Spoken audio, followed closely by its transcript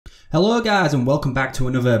Hello guys and welcome back to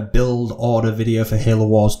another build order video for Halo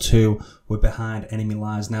Wars 2. We're behind enemy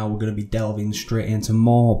lines now. We're going to be delving straight into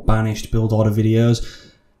more Banished build order videos.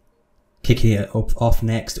 Kicking it off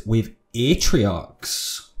next with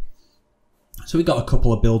Atriox. So we got a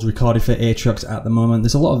couple of builds recorded for Atriox at the moment.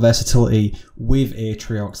 There's a lot of versatility with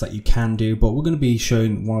Atriox that you can do, but we're going to be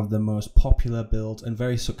showing one of the most popular builds and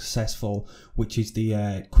very successful, which is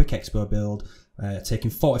the Quick Expo build. Taking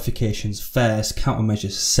Fortifications first,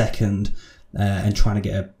 countermeasures second, and trying to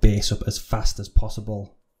get a base up as fast as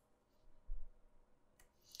possible.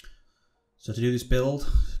 So to do this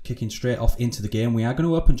build, kicking straight off into the game, we are going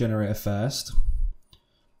to open generator first,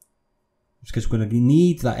 because we're going to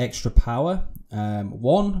need that extra power.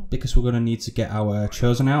 One, because we're going to need to get our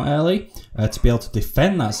Chosen out early to be able to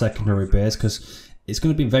defend that secondary base, because it's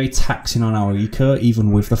going to be very taxing on our eco,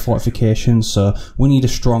 even with the fortifications. So we need a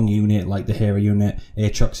strong unit like the hero unit.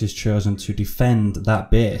 Atriox is chosen to defend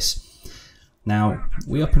that base. Now,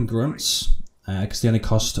 we open grunts because they only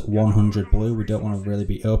cost 100 blue. We don't want to really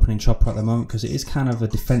be opening chopper at the moment because it is kind of a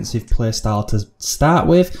defensive playstyle to start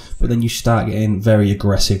with, but then you start getting very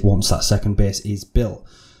aggressive once that second base is built.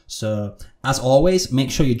 So, as always,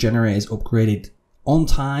 make sure your generator is upgraded on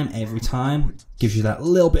time every time. Gives you that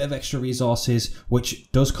little bit of extra resources,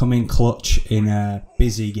 which does come in clutch in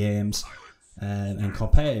busy games and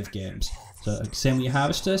competitive games. So same with your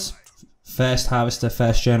harvesters. First harvester,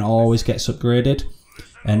 first gen always gets upgraded,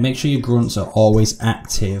 and make sure your grunts are always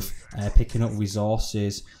active, picking up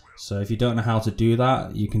resources. So if you don't know how to do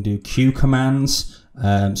that, you can do queue commands.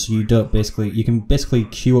 So you can basically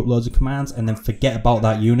queue up loads of commands and then forget about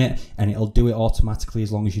that unit, and it'll do it automatically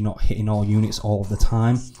as long as you're not hitting all units all of the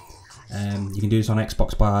time. You can do this on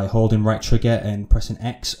Xbox by holding right trigger and pressing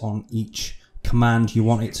X on each command you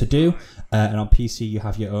want it to do, and on PC you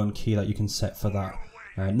have your own key that you can set for that.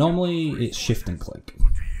 Normally it's shift and click.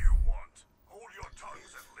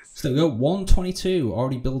 So there we go, 122,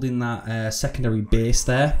 already building that secondary base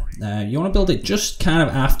there. You want to build it just kind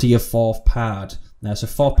of after your fourth pad. So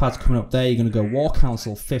fourth pad's coming up there. You're going to go War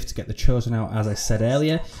Council 5th to get the Chosen out, as I said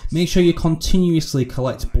earlier. Make sure you continuously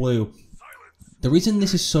collect blue. The reason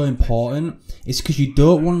this is so important is because you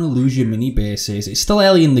don't want to lose your mini bases. It's still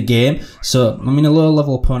early in the game, so I mean a lower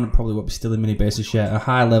level opponent probably won't be stealing mini bases yet. A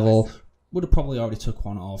high level would have probably already took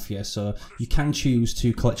one off, yeah. So you can choose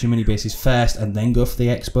to collect your mini bases first and then go for the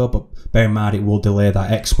expo, but bear in mind it will delay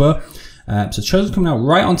that expo. So Chosen's coming out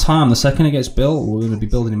right on time. The second it gets built, we're going to be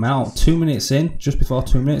building him out 2 minutes in. Just before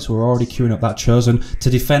 2 minutes, we're already queuing up that Chosen to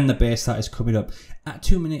defend the base that is coming up. At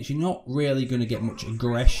 2 minutes, you're not really going to get much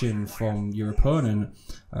aggression from your opponent,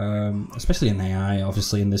 especially in AI.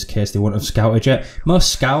 Obviously, in this case, they wouldn't have scouted yet.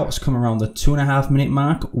 Most scouts come around the 2.5 minute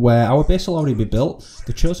mark, where our base will already be built.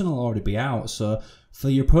 The Chosen will already be out. So for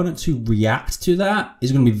your opponent to react to that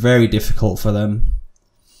is going to be very difficult for them.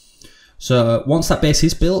 So once that base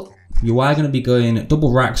is built, you are going to be going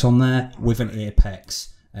double racks on there with an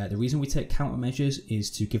apex. The reason we take countermeasures is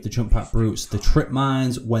to give the jump pack brutes the trip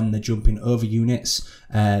mines when they're jumping over units.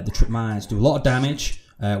 The trip mines do a lot of damage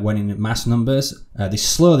when in mass numbers. They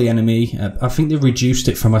slow the enemy. I think they've reduced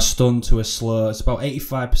it from a stun to a slow. It's about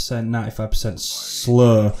 85%, 95%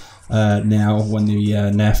 slow now when they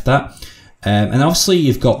nerfed that. And obviously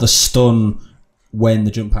you've got the stun when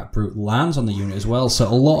the jump pack brute lands on the unit as well. So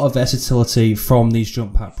a lot of versatility from these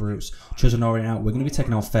jump pack brutes. Chosen already out. We're going to be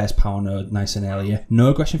taking our first power node nice and early. No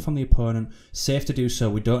aggression from the opponent. Safe to do so.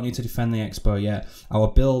 We don't need to defend the expo yet. Our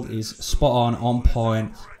build is spot on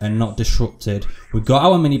point, and not disrupted. We've got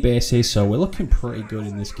our mini bases, so we're looking pretty good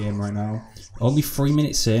in this game right now. Only 3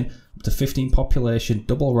 minutes in, up to 15 population,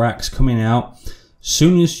 double racks coming out.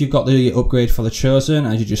 Soon as you've got the upgrade for the Chosen,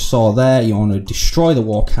 as you just saw there, you want to destroy the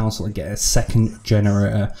War Council and get a second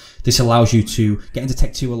generator. This allows you to get into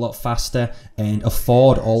Tech 2 a lot faster and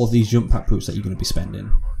afford all of these jump pack brutes that you're going to be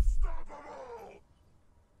spending.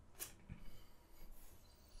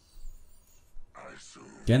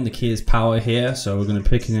 Again, the key is power here, so we're going to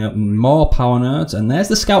be picking up more power nodes. And there's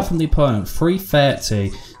the scout from the opponent,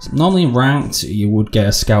 330. So normally in ranked, you would get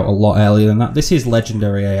a scout a lot earlier than that. This is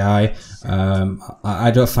legendary AI.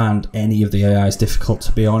 I don't find any of the AIs difficult,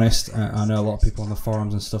 to be honest. I know a lot of people on the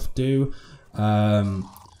forums and stuff do.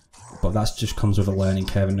 But that just comes with a learning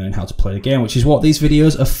curve and knowing how to play the game, which is what these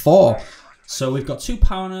videos are for. So we've got 2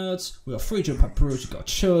 power nodes, we've got 3 jump pack brutes, we've got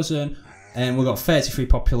Chosen, and we've got 33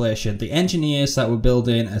 population. The engineers that we're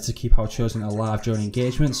building are to keep our Chosen alive during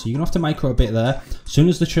engagement, so you're going to have to micro a bit there. As soon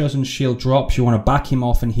as the Chosen shield drops, you want to back him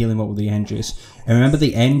off and heal him up with the engies. And remember,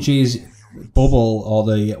 the engies bubble, or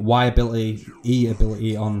the Y ability, E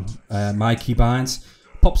ability on my keybinds,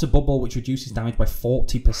 pops a bubble which reduces damage by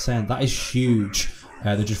 40%. That is huge.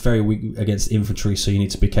 They're just very weak against infantry, so you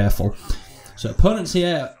need to be careful. So opponents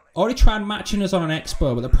here already tried matching us on an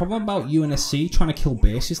Expo, but the problem about UNSC trying to kill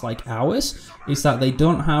bases like ours is that they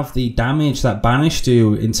don't have the damage that Banished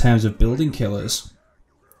do in terms of building killers.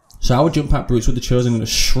 So our jump pack brutes with the Chosen are going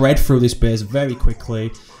to shred through this base very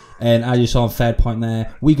quickly. And as you saw on third point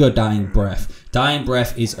there, we go Dying Breath. Dying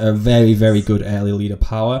Breath is a very, very good early leader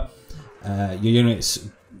power. Your units,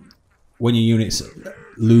 when your units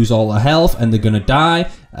lose all their health and they're going to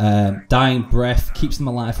die, Dying Breath keeps them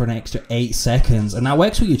alive for an extra 8 seconds. And that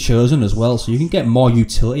works with your Chosen as well, so you can get more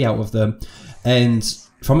utility out of them. And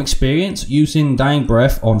from experience, using Dying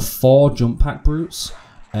Breath on 4 jump pack brutes,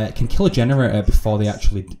 can kill a generator before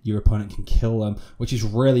your opponent can kill them, which is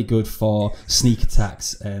really good for sneak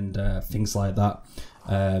attacks and things like that,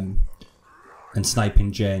 and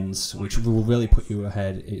sniping gens, which will really put you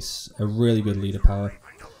ahead. It's a really good leader power.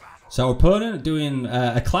 So our opponent doing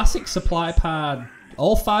a classic supply pad,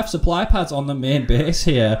 all 5 supply pads on the main base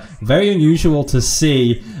here. Very unusual to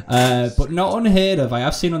see, but not unheard of. I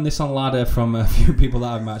have seen on this on ladder from a few people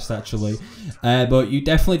that I've matched actually. But you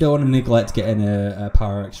definitely don't want to neglect getting a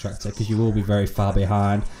power extractor because you will be very far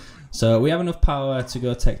behind. So we have enough power to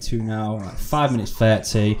go Tech 2 now, like 5 minutes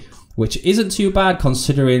 30, which isn't too bad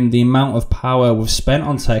considering the amount of power we've spent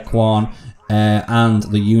on Tech 1. And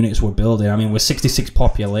the units we're building. I mean, we're 66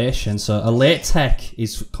 population, so a late tech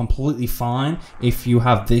is completely fine if you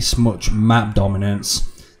have this much map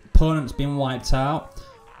dominance. Opponent's been wiped out,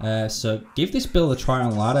 so give this build a try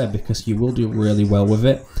on ladder because you will do really well with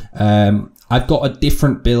it. I've got a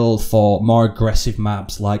different build for more aggressive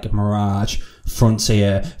maps like Mirage,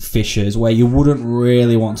 Frontier, Fishers, where you wouldn't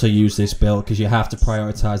really want to use this build because you have to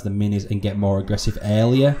prioritize the minis and get more aggressive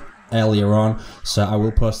earlier on, so I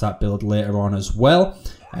will post that build later on as well.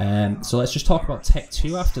 So let's just talk about Tech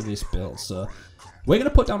 2 after this build. So we're going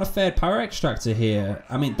to put down a third power extractor here.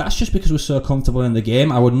 I mean, that's just because we're so comfortable in the game.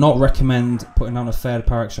 I would not recommend putting down a third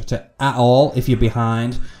power extractor at all if you're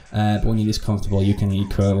behind, but when you're this comfortable, you can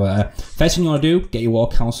eco. First thing you want to do, get your War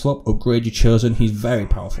Council up, upgrade your Chosen. He's very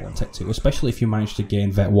powerful on Tech 2, especially if you manage to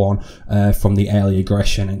gain Vet 1 from the early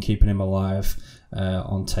aggression and keeping him alive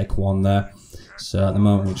on Tech 1 there. So at the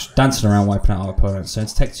moment we're just dancing around wiping out our opponents. So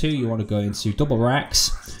into Tech 2 you want to go into double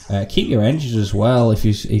racks. Keep your engines as well if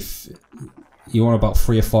you want about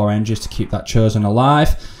 3 or 4 engines to keep that Chosen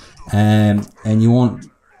alive. And you want,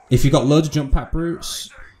 if you've got loads of jump pack brutes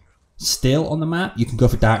still on the map, you can go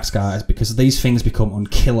for Dark Skies because these things become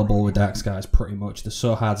unkillable with Dark Skies pretty much. They're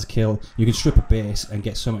so hard to kill. You can strip a base and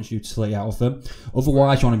get so much utility out of them.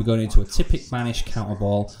 Otherwise you want to be going into a typical Banished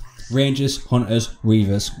counterball. Rangers, Hunters,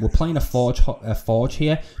 Reavers. We're playing a Forge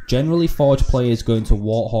here. Generally, Forge players go into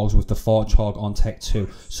Warthogs with the Forge Hog on Tech 2.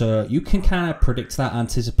 So you can kind of predict that,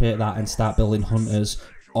 anticipate that, and start building Hunters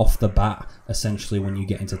off the bat, essentially, when you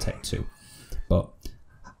get into Tech 2. But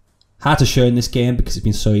hard to show in this game because it's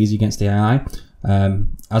been so easy against the AI.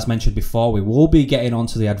 As mentioned before, we will be getting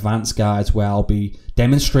onto the advanced guides where I'll be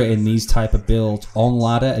demonstrating these type of builds on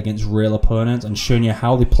ladder against real opponents and showing you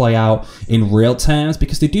how they play out in real terms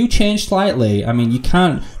because they do change slightly. I mean, you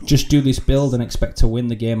can't just do this build and expect to win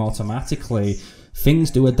the game automatically. Things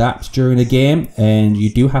do adapt during a game and you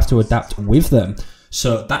do have to adapt with them.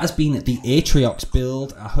 So that has been the Atriox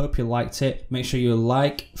build. I hope you liked it. Make sure you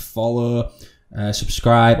like, follow,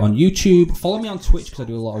 subscribe on YouTube. Follow me on Twitch because I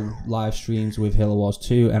do a lot of live streams with Halo Wars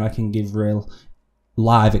 2 and I can give real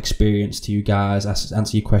live experience to you guys,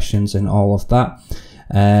 answer your questions and all of that.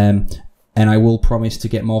 And I will promise to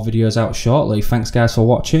get more videos out shortly. Thanks guys for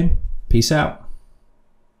watching. Peace out.